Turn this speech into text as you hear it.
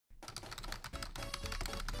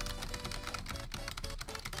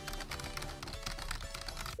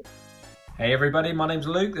Hey everybody, my name's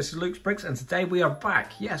Luke, this is Luke's Bricks, and today we are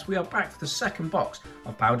back. Yes, we are back for the second box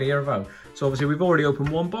of Paldea Evolved. So obviously we've already opened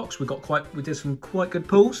one box, we did some quite good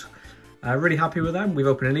pulls. Really happy with them. We've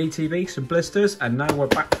opened an ETB, some blisters, and now we're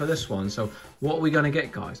back for this one. So what are we going to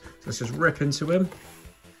get, guys? So let's just rip into him.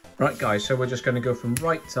 Right guys, so we're just going to go from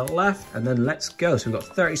right to left, and then let's go. So we've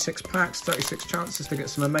got 36 packs, 36 chances to get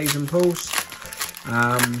some amazing pulls.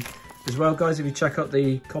 As well, guys, if you check out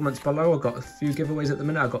the comments below, I've got a few giveaways at the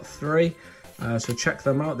minute. I've got 3, so check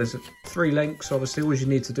them out. There's 3 links. Obviously, all you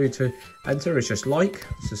need to do to enter is just like,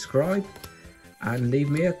 subscribe, and leave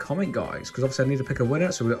me a comment, guys, because obviously I need to pick a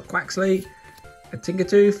winner. So we've got a Quaxley, a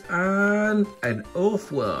Tinkertooth, and an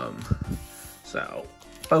Earthworm. So,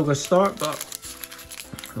 bogus start, but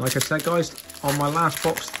like I said, guys, on my last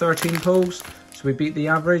box, 13 pulls. So we beat the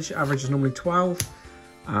average. Average is normally 12.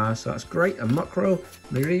 So that's great. A Muckrow,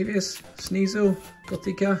 Miravius, Sneasel,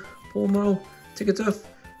 Gotika, Pawmot, Tinkertooth,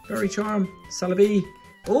 Berry Charm, Celebi.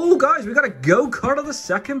 Oh, guys, we got a go card of the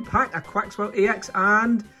second pack, a Quaquaval EX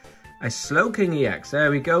and a Slowking EX. There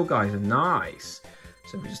we go, guys. Nice.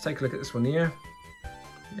 So if we just take a look at this one here.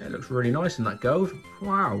 Yeah, it looks really nice in that gold.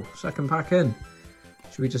 Wow, second pack in.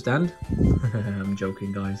 Should we just end? I'm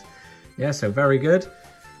joking, guys. Yeah, so very good.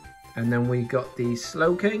 And then we got the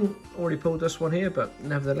Slowking. Already pulled this one here, but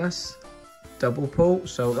nevertheless, double pull.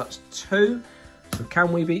 So that's 2. So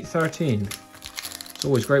can we beat 13? It's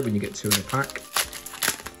always great when you get 2 in a pack.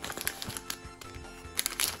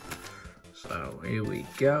 So here we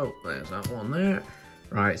go. There's that one there.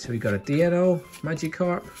 Right, so we got a Diano,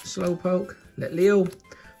 Magikarp, Slowpoke, Litleo,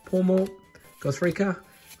 Pawmot, Gothrika,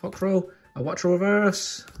 Hawkrow, a Watcher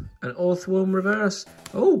Reverse, an Earthworm Reverse.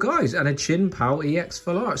 Oh, guys, and a Chinpow EX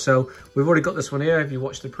Full Art. So we've already got this one here if you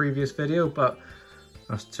watched the previous video, but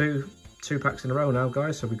that's two packs in a row now,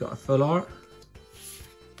 guys. So we got a Full Art.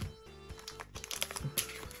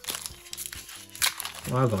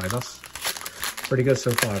 Wow, guys, that's pretty good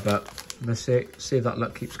so far, but let's see if that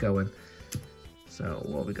luck keeps going. So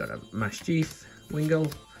what we got? A Maschief,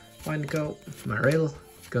 Wingull, Bindgoat, Marill,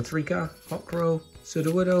 Gothrika, Hawkrow,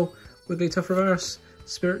 Sudowoodo, Wigglytuff Reverse,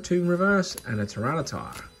 Spiritomb Reverse, and a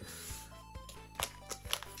Tyranitar.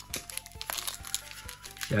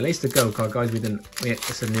 Yeah, at least the go card, guys.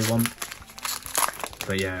 It's a new one.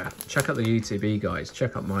 But yeah, check out the ETB, guys.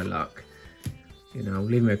 Check out my luck. You know,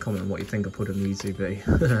 leave me a comment on what you think I put in the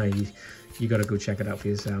ETB. you got to go check it out for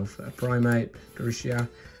yourself. A Primeape, Garishia,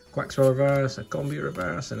 Quaxaval Reverse, a Combi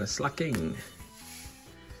Reverse, and a Slacking.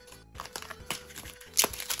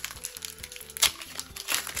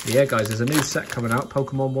 Yeah, guys, there's a new set coming out,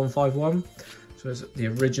 Pokemon 151. So it's the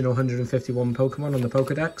original 151 Pokemon on the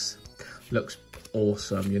Pokedex. Looks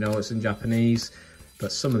awesome, you know, it's in Japanese,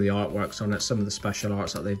 but some of the artworks on it, some of the special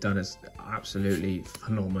arts that they've done is absolutely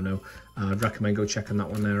phenomenal. I'd recommend go checking that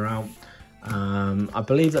one there out. I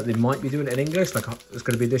believe that they might be doing it in English, like it's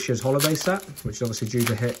going to be this year's holiday set, which is obviously due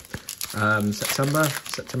to hit September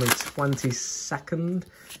 22nd,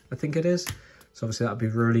 I think it is. So obviously that'd be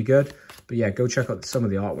really good. But yeah, go check out some of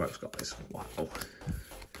the artworks, guys. Wow. What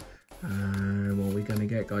are we going to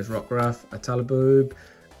get, guys? Rockruff, a Talaboob,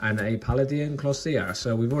 and a Paldean Closear.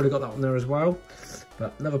 So we've already got that one there as well.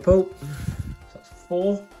 But another pull. So that's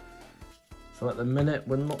 4. So at the minute,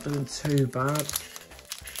 we're not doing too bad.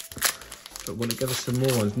 But will it give us some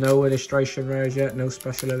more ones? No illustration rares yet. No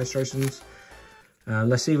special illustrations.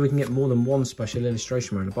 Let's see if we can get more than 1 special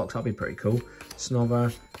illustration rare in the box. That'd be pretty cool.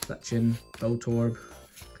 Snover, Fletchin, Voltorb,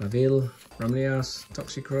 Claville, Ramnias,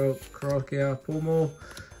 Toxicroak, Croakia, Pawmot,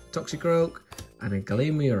 Toxicroak, and a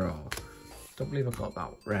Gleamero. Don't believe I got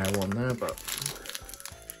that rare one there, but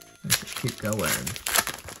let's just keep going.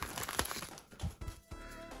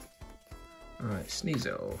 Alright,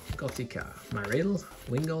 Sneasel, Gotika, Marill,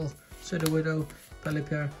 Wingull, Sudowoodo,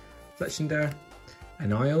 Pelipper, Fletchinder,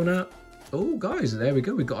 and Iona. Oh, guys, there we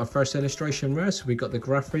go. We got our first illustration rare. So we got the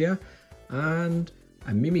Grafria and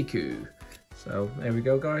a Mimikyu. So there we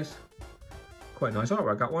go, guys. Quite nice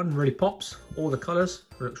artwork, that one. Really pops. All the colours.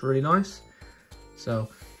 It looks really nice. So,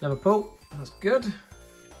 another pull. That's good.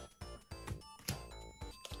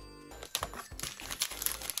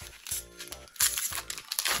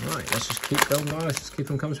 Right, let's just keep going, guys. Let's keep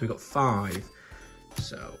them coming. So we got 5.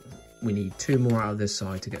 So we need 2 more out of this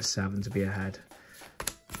side to get 7 to be ahead.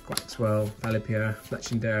 Quaxwell, Palipia,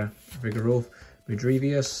 Fletchinder, Vigoroth,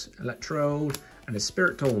 Midrivius, Electrode, and a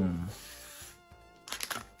Spiritomb.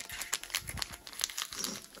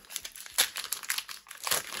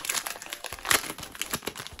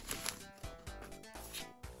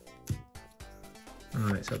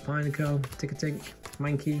 Alright, so Pineco, Tickatink,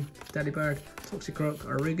 Mankey, Delibird, Toxicroak,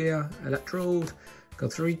 Arugia, Electrode,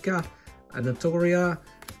 Gothrika, Anatoria,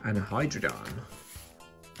 and a Hydrodon.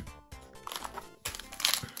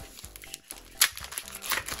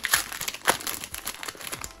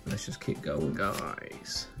 Let's just keep going,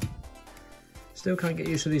 guys. Still can't get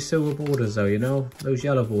used to these silver borders though, you know? Those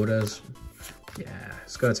yellow borders. Yeah,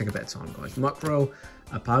 it's gonna take a bit of time, guys. Mukro,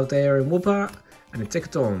 a Paldea Evolved, and a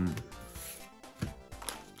Tickatom.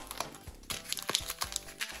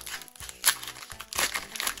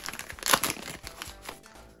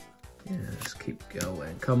 Yeah, let's keep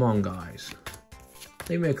going. Come on, guys.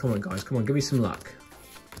 Leave me a comment, guys. Come on, give me some luck.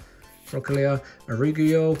 Rockalia, a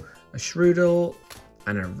Rugio, a Shroodle,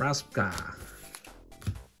 and a Raspgar.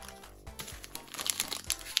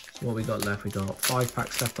 So what we got left? We got 5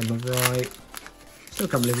 packs left on the right. Still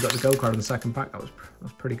can't believe we got the gold card in the second pack. That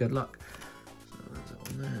was pretty good luck. So that's it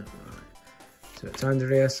on there. Right. So it's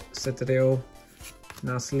Andreas, Citadel,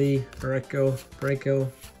 Nasli, Breako,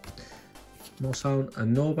 Mosshound, a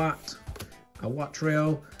Norbat, a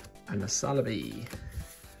Watrio, and a Celebi.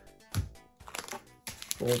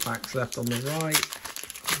 4 packs left on the right.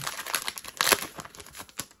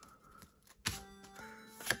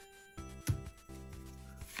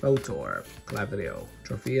 Voltorb, Clavidio,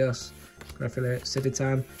 Trophius, Greffilet,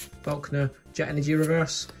 Ciditan, Falkner, Jet Energy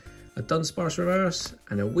Reverse, a Dunsparce Reverse,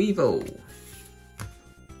 and a Weevil.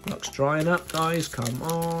 Luck's drying up, guys, come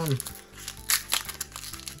on.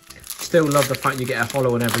 Still love the fact you get a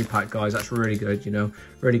holo in every pack, guys. That's really good, you know,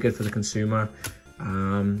 really good for the consumer.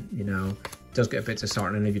 You know, it does get a bit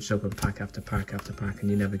disheartening if you just open pack after pack after pack and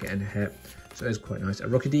you never get in a hit. So it is quite nice. A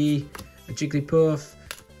Rookidee, a Jigglypuff,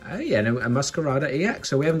 yeah, no, a Meowscarada EX.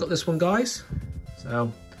 So we haven't got this one, guys.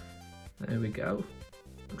 So there we go.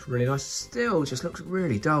 Looks really nice. Still just looks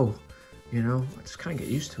really dull. You know, I just can't get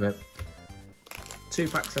used to it. 2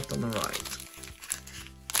 packs left on the right.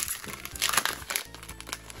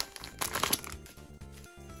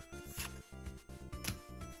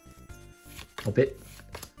 Hobbit,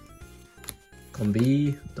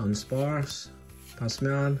 Combi, Dunsparce,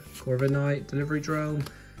 Passman, Corviknight, Delivery Drone,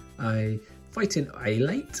 a Fighting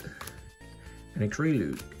Ailate, and a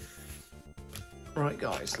Kreeluk. Right,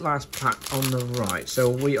 guys, last pack on the right. So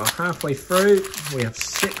we are halfway through. We have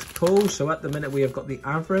 6 pulls, so at the minute we have got the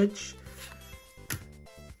average.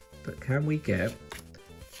 But can we get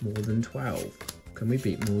more than 12? Can we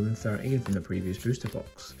beat more than 13 from the previous booster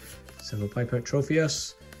box? Silver Piper,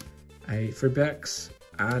 Trophius, a Freebex,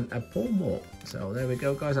 and a Pawmot. So there we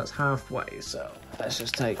go, guys, that's halfway. So let's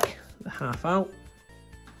just take the half out.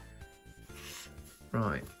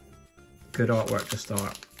 Right, good artwork to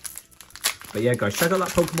start. But yeah, guys, check out that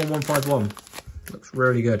Pokemon 151. Looks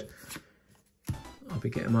really good. I'll be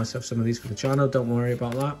getting myself some of these for the channel, don't worry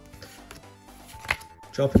about that.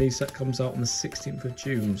 Japanese set comes out on the 16th of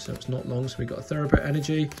June, so it's not long. So we got a Therapet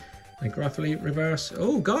Energy, a Graphite Reverse.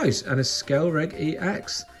 Oh, guys, and a Skeledirge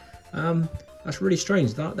EX. That's really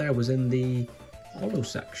strange. That there was in the holo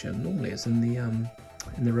section. Normally it's in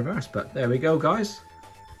the reverse, but there we go, guys.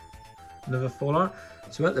 Another full art.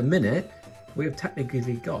 So at the minute, we have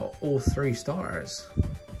technically got all 3 starters.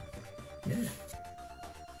 Yeah.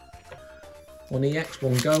 1 EX,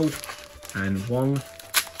 1 gold, and 1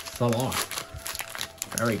 full art.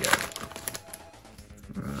 Very good.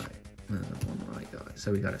 Right, another one, right, guys.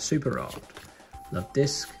 So we got a Super Rod, Love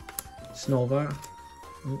Disc, Snorver,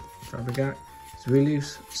 Fabricant,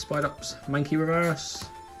 Zwilus, Spidops, Mankey Reverse,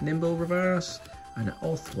 Nimble Reverse, and an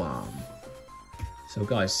Orthworm. So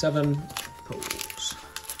guys, 7 pulls.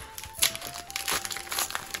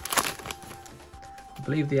 I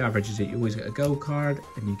believe the average is that you always get a gold card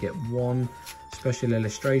and you get 1 special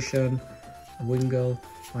illustration, a Wingull,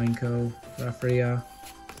 Pineco, Raffria,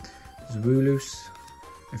 Zwilus,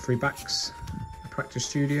 a Freebex, a Practice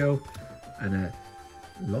Studio, and a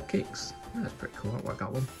Lockix. That's pretty cool, I like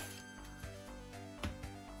that one.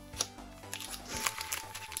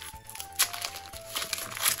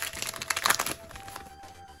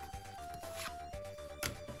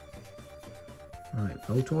 Right,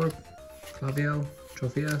 Voltorb, Clavio,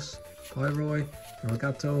 Trophius, Pyroy,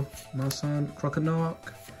 Rogato, Marsan, Croconaut,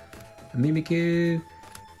 a Mimikyu,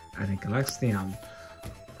 and a Galaxian.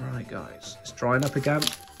 Right, guys, it's drying up again.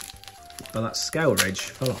 But that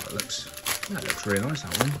Skeledirge, oh, that looks really nice,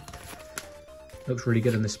 that one. Looks really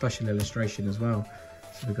good in the special illustration as well.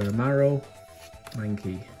 So we've got a Marrow,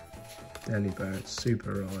 Mankey, Delibird,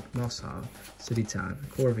 Super Rod, Mosshound, Ciditan,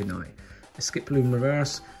 Corviknight, a Skiploom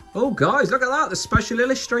Reverse. Oh guys, look at that, the special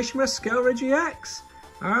illustration with Skeledirge EX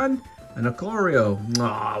and an Aquario.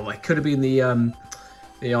 Oh, it could have been the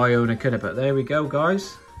Iona, could have, but there we go,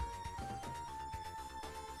 guys.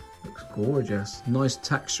 Looks gorgeous. Nice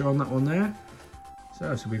texture on that one there.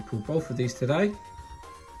 So we pulled both of these today.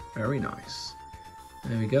 Very nice.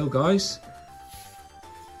 There we go, guys.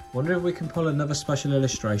 Wonder if we can pull another special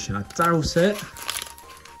illustration. I doubt it,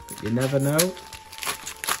 but you never know.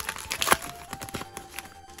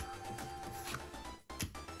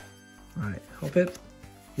 Right, Hoppip,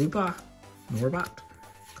 Woopa, Norbat,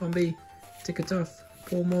 Combi, Tickatuff,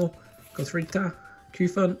 Pawmot, Gothrita,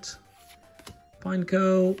 Qfunt,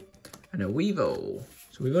 Pineco, and a Weevil.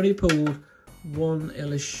 So we've already pulled one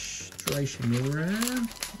illustration around.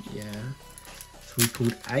 Yeah. So we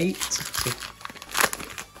pulled 8. So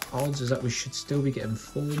odds is that we should still be getting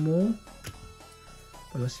 4 more.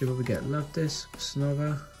 But let's see what we get. Loftus,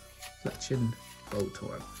 Snover, Fletchin,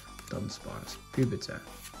 Voltorb, Dunsparce, Puberta,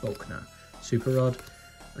 Volkner, Super Rod,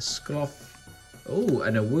 a Skloff. Oh,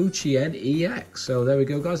 and a Wuchien EX. So there we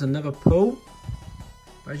go, guys. Another pull.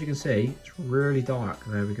 But as you can see, it's really dark.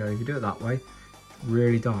 There we go. If you do it that way, it's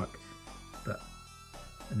really dark. But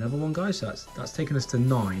another one, guys. So that's taken us to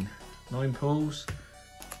 9. 9 pulls.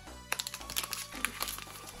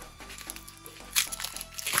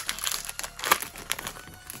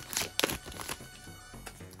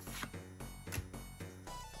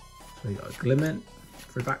 So you got a Glimmet,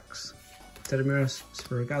 Fribax, Tedemiris,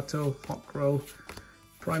 Spirigato, Hawkrow,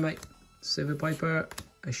 Primate, Silver Piper,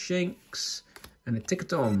 a Shinx, and a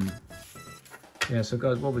Tickatom. Yeah, so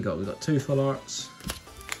guys, what we got? We got 2 full arts.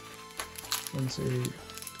 1, 2, 3,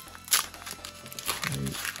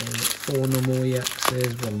 4 normal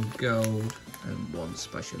EXs, 1 gold, and 1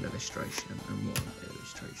 special illustration, and 1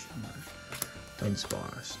 illustration there.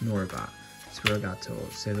 Dunsparce, Norabat,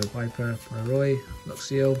 Spirigato, Silver Piper, Pyroi,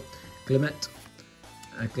 Luxio, Glimmet,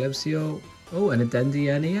 a Glebsio, oh, and a Dendi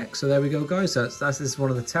NEX. So there we go, guys. So this is one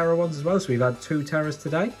of the Tera ones as well. So we've had 2 Teras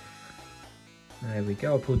today. There we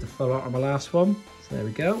go. I pulled the full art on my last one. So there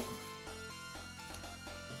we go.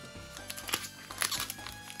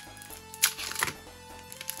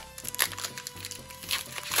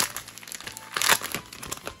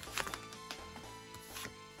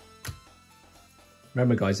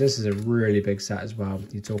 Remember, guys, this is a really big set as well.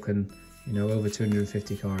 You're talking, you know, over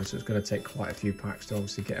 250 cards, so it's going to take quite a few packs to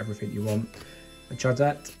obviously get everything you want. A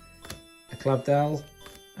Chadet, a Clavdell,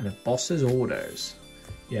 and a Boss's Orders.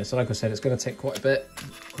 Yeah, so like I said, it's going to take quite a bit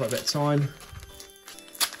of time.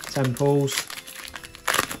 10 pulls.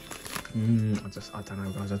 I don't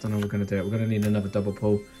know, guys. I don't know what we're going to do. We're going to need another double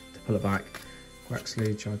pull to pull it back.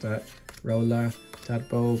 Quaxley, Chadet, Roller,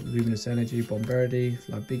 Tadpole, Luminous Energy, Bombardi,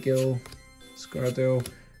 Flabigil, Squirtle,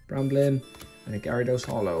 Bramblin, and a Gyarados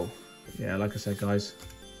Hollow. Yeah, like I said, guys,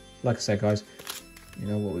 you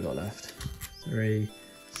know what we got left. 3,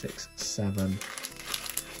 6, 7.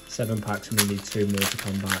 7 packs, and we need 2 more to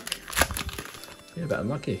come back. Yeah, but I'm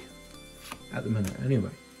lucky at the minute.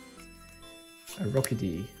 Anyway, a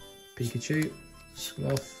Rockedy, Pikachu,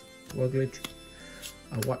 Sloth, Wugledge,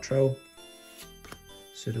 a Wattrel,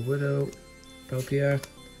 Sudowoodo, Paldean.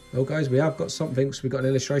 Oh, guys, we have got something. So we've got an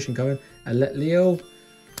illustration coming. A Letleo,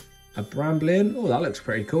 a Bramblin. Oh, that looks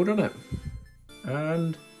pretty cool, doesn't it?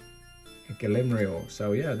 And a Galimriel.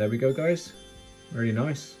 So yeah, there we go, guys. Really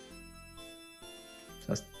nice.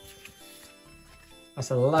 So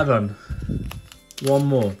that's 11. 1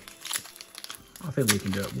 more. I think we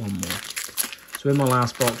can do it. 1 more. So in my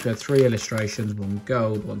last box, we had 3 illustrations, 1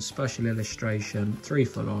 gold, 1 special illustration, 3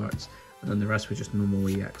 full arts, and then the rest were just normal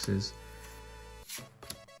EXs.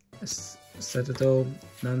 A Citadel,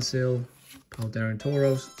 Nansil, Paldean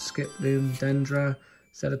Tauros, Skiploom, Dendra,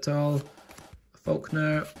 Cetatal, a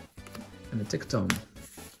Faulkner, and a Tickatom.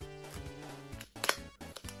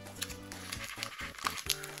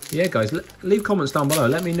 Yeah, guys, leave comments down below.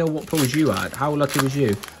 Let me know what pulls you had. How lucky was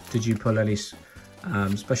you? Did you pull any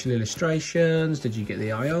special illustrations? Did you get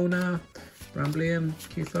the Iona, Bramblium,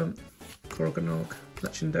 Qfunt, Croconog,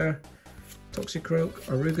 Fletchinder, Toxicroak,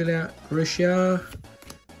 Arugula, Grishia,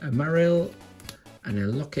 a Maril, and a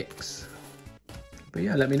Lokix. But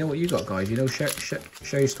yeah, let me know what you got, guys. You know, share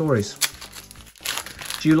your stories.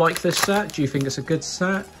 Do you like this set? Do you think it's a good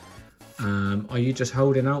set? Are you just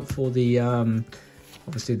holding out for the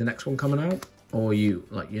obviously the next one coming out, or are you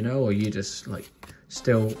like, you know, are you just like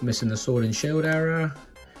still missing the Sword and Shield era?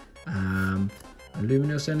 A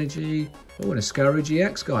Luminous Energy, oh, and a Skeledirge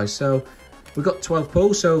EX, guys. So we got 12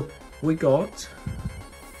 pulls, so we got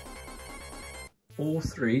all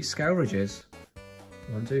 3 Skeledirges.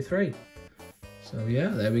 1, 2, 3. So yeah,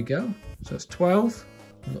 there we go. So it's 12.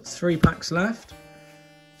 We've got 3 packs left.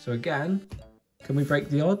 So again, can we break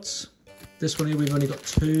the odds? This one here, we've only got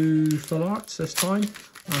 2 full arts this time.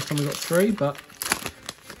 Last time we got 3, but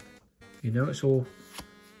you know, it's all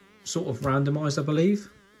sort of randomised, I believe.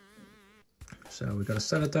 So we've got a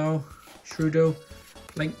Cetatal, Shroodo,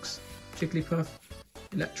 Lynx, Jigglypuff,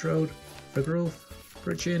 Electrode, Vigoroth,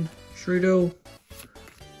 Bridging, Shreedle,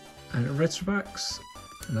 and a Retrobax,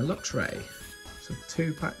 and a Luxray. So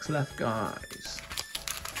 2 packs left, guys.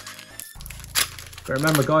 But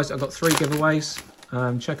remember, guys, I've got 3 giveaways.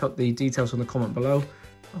 Check out the details on the comment below.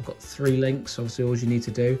 I've got 3 links. Obviously, all you need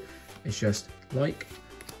to do is just like,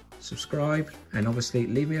 subscribe, and obviously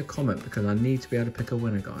leave me a comment because I need to be able to pick a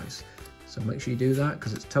winner, guys. So make sure you do that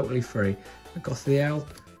because it's totally free. A Gothitelle,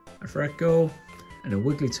 a Fredgo, and a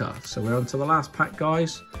Wigglytuff. So we're on to the last pack,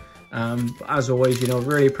 guys. But as always, you know,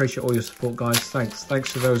 really appreciate all your support, guys.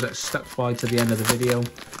 Thanks to those that stuck by to the end of the video.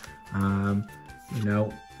 You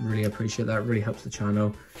know, really appreciate that. It really helps the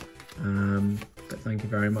channel. But thank you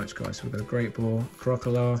very much, guys. So we've got a Great Ball, a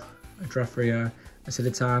Quaquaval, a Drafria, a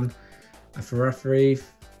Ciditan, a Ferrefri,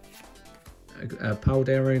 a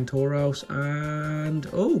Paldea and Tauros, and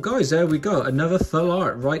oh guys, there we go, another full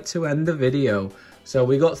art right to end the video. So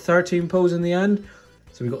we got 13 pulls in the end,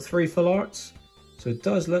 so we got 3 full arts. So it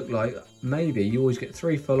does look like maybe you always get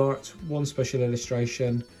 3 full arts, 1 special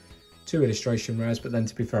illustration, 2 illustration rares, but then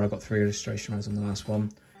to be fair I got 3 illustration rares on the last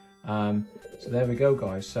one. So there we go,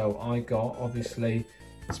 guys. So I got obviously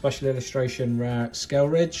a special illustration rare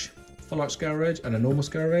Skeledirge, full art Skeledirge, and a normal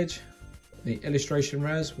Skeledirge. The illustration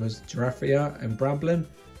rares was Giraffia and Brablin.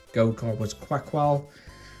 Gold card was Quaquaval.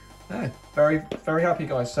 Yeah, very, very happy,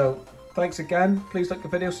 guys. So thanks again. Please like the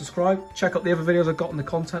video, subscribe. Check out the other videos I've got in the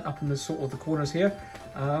content up in the sort of the corners here.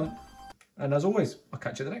 And as always, I'll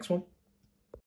catch you at the next one.